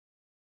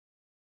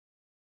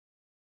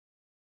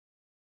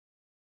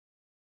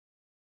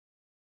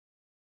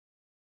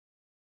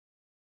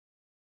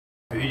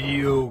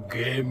Video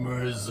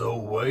Gamers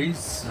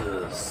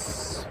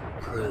Oasis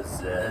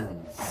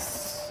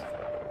presents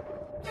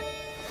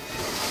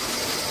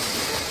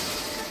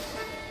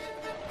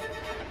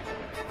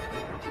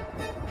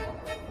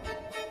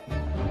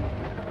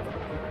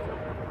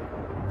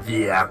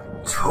the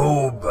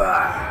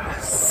October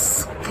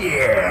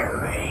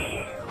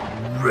scary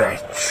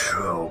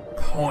retro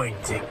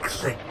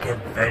point-and-click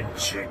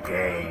adventure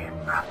game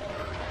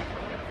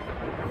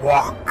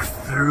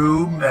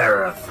walkthrough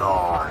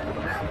marathon.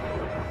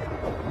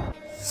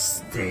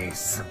 Stay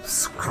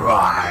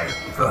subscribed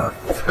for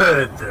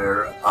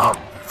further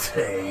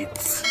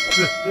updates.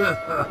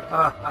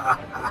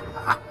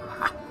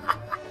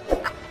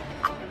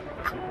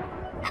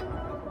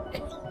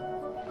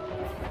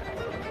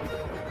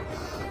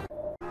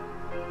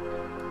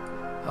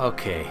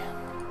 Okay.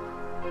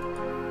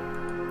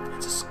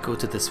 Let's just go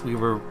to this. We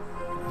were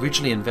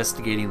originally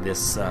investigating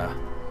this the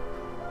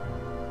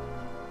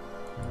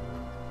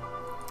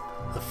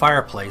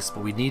fireplace,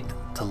 but we need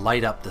to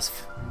light up this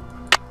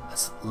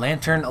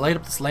lantern. Light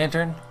up this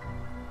lantern.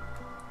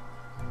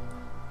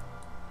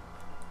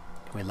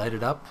 Can we light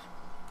it up?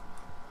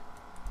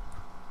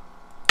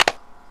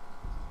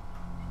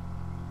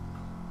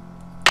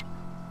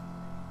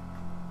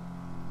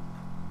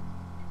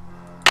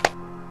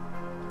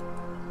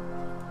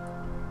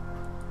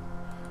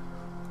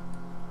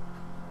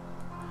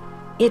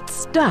 It's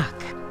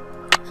stuck.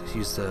 Just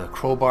use the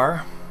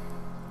crowbar.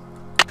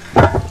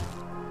 Let's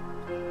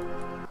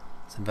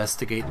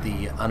investigate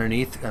the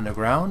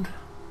underground.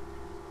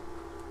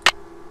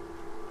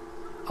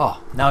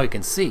 Oh, now we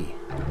can see.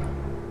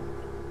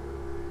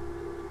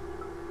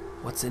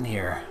 What's in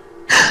here?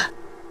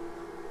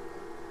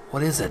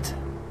 What is it?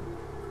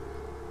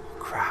 Oh,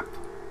 crap.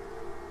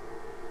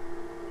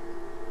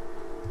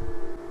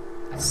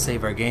 Let's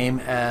save our game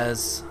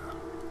as...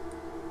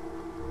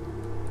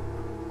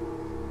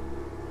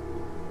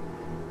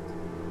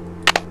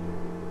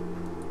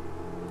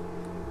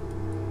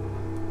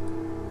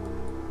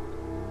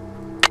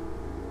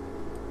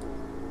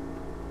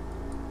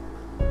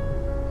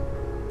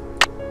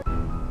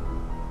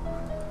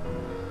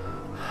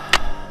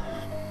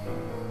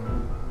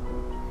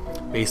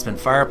 basement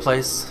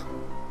fireplace.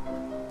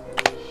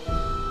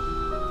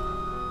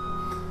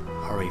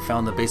 Already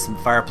found the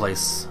basement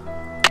fireplace.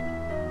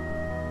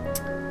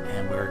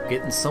 And we're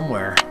getting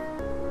somewhere.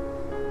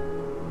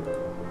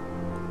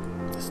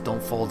 Just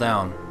don't fall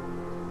down.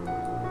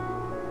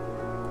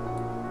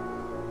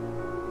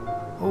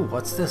 Oh,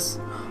 what's this?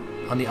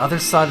 On the other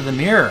side of the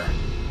mirror.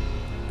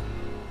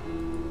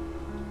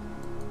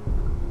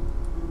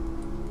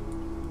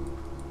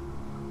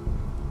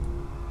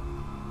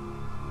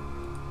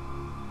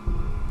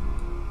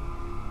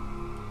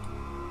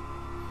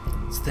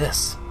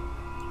 This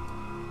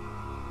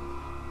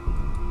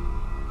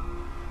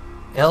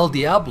El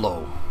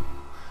Diablo.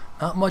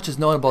 Not much is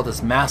known about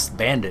this masked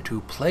bandit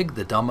who plagued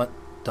the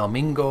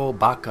Domingo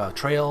Baca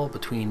Trail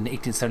between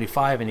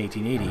 1875 and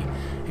 1880,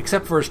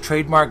 except for his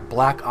trademark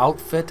black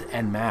outfit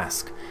and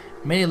mask.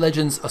 Many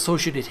legends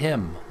associated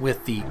him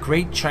with the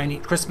Great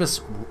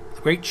Christmas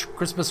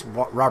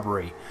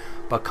robbery,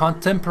 but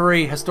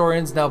contemporary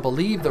historians now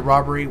believe the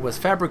robbery was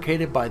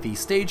fabricated by the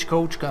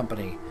Stagecoach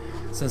Company,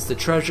 since the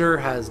treasure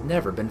has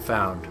never been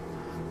found.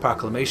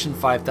 Proclamation: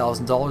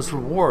 $5,000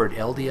 reward,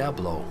 El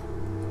Diablo.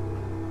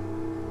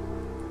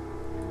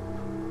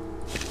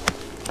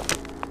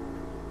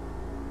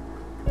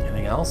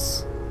 Anything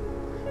else?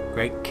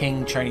 Great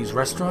King Chinese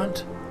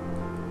Restaurant.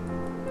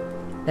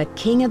 The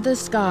king of the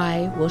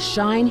sky will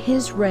shine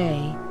his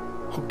ray.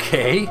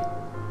 Okay.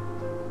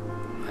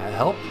 That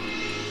help?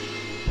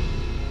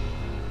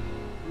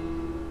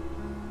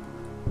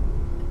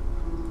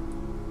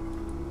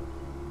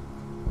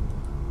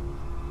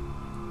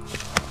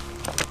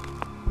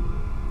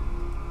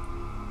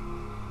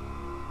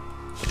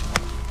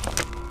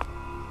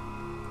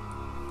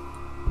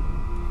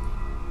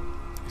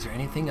 Is there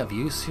anything of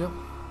use here?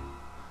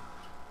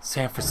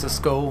 San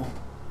Francisco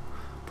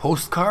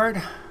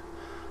postcard.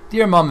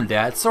 Dear Mom and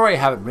Dad, sorry I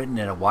haven't written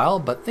in a while,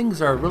 but things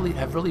have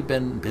really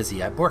been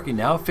busy. I'm working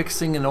now,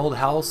 fixing an old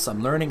house.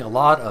 I'm learning a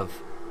lot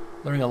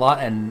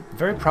and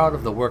very proud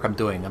of the work I'm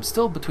doing. I'm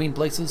still between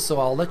places,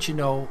 so I'll let you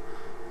know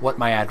what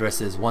my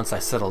address is once I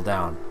settle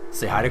down.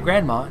 Say hi to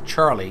Grandma,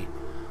 Charlie,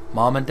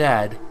 Mom and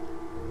Dad,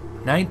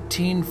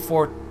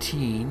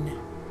 1914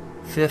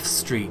 5th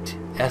Street,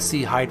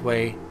 SC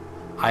Highway,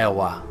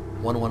 Iowa,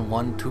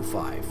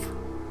 11125.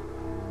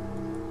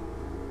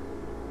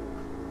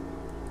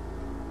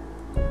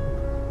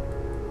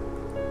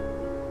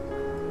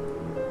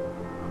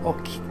 Oh,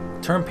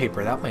 term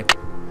paper.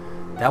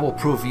 That will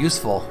prove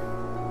useful.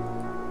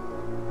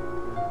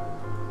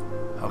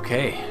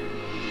 Okay.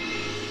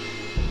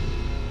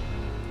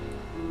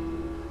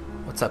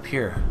 What's up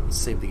here? Let's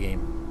save the game.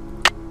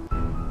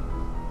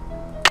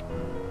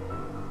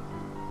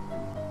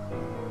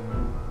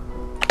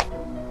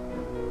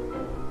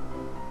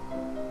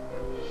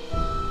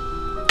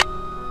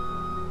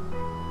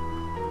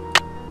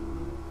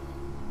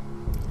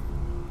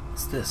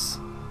 What's this?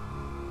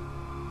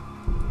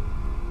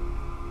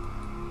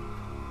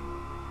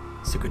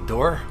 good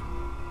door.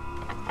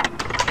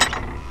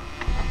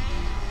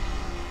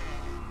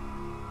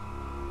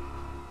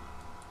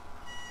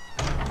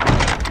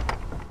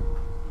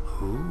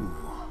 Ooh.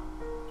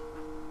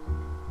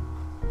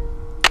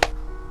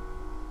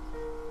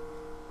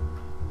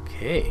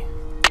 Okay.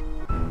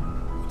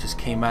 We just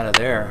came out of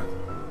there.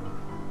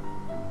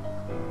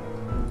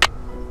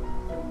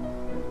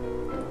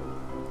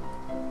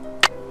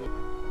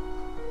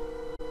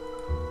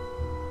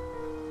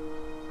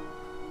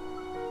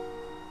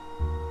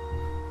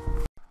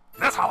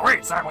 This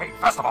Halloween Sandwich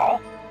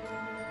Festival,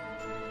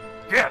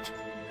 get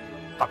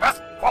the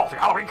best quality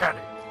Halloween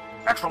candy.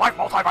 Extra life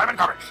multivitamin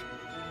coverage.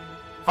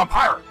 From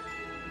Pyre.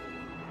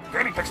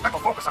 Gaming takes mental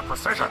focus and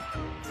precision.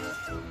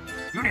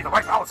 You need the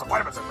right balance of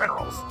vitamins and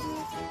minerals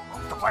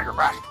to play your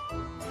best.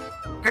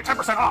 Get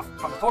 10% off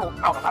on the total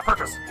amount of that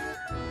purchase.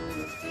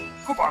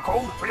 Coupon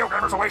code Video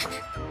Gamers Oasis.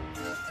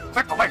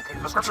 Click the link in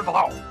the description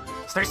below.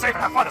 Stay safe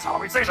and have fun this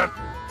Halloween season.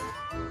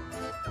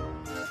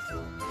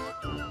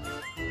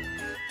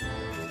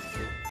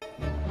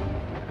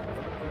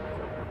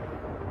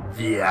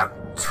 The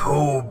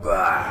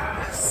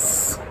October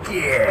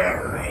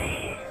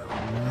scary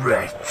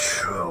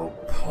retro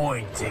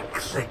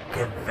point-and-click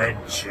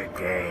adventure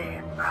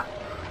game.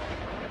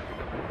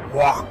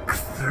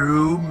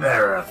 Walkthrough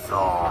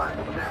marathon.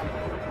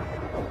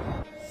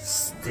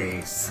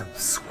 Stay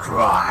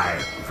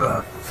subscribed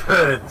for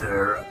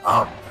further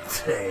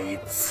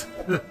updates.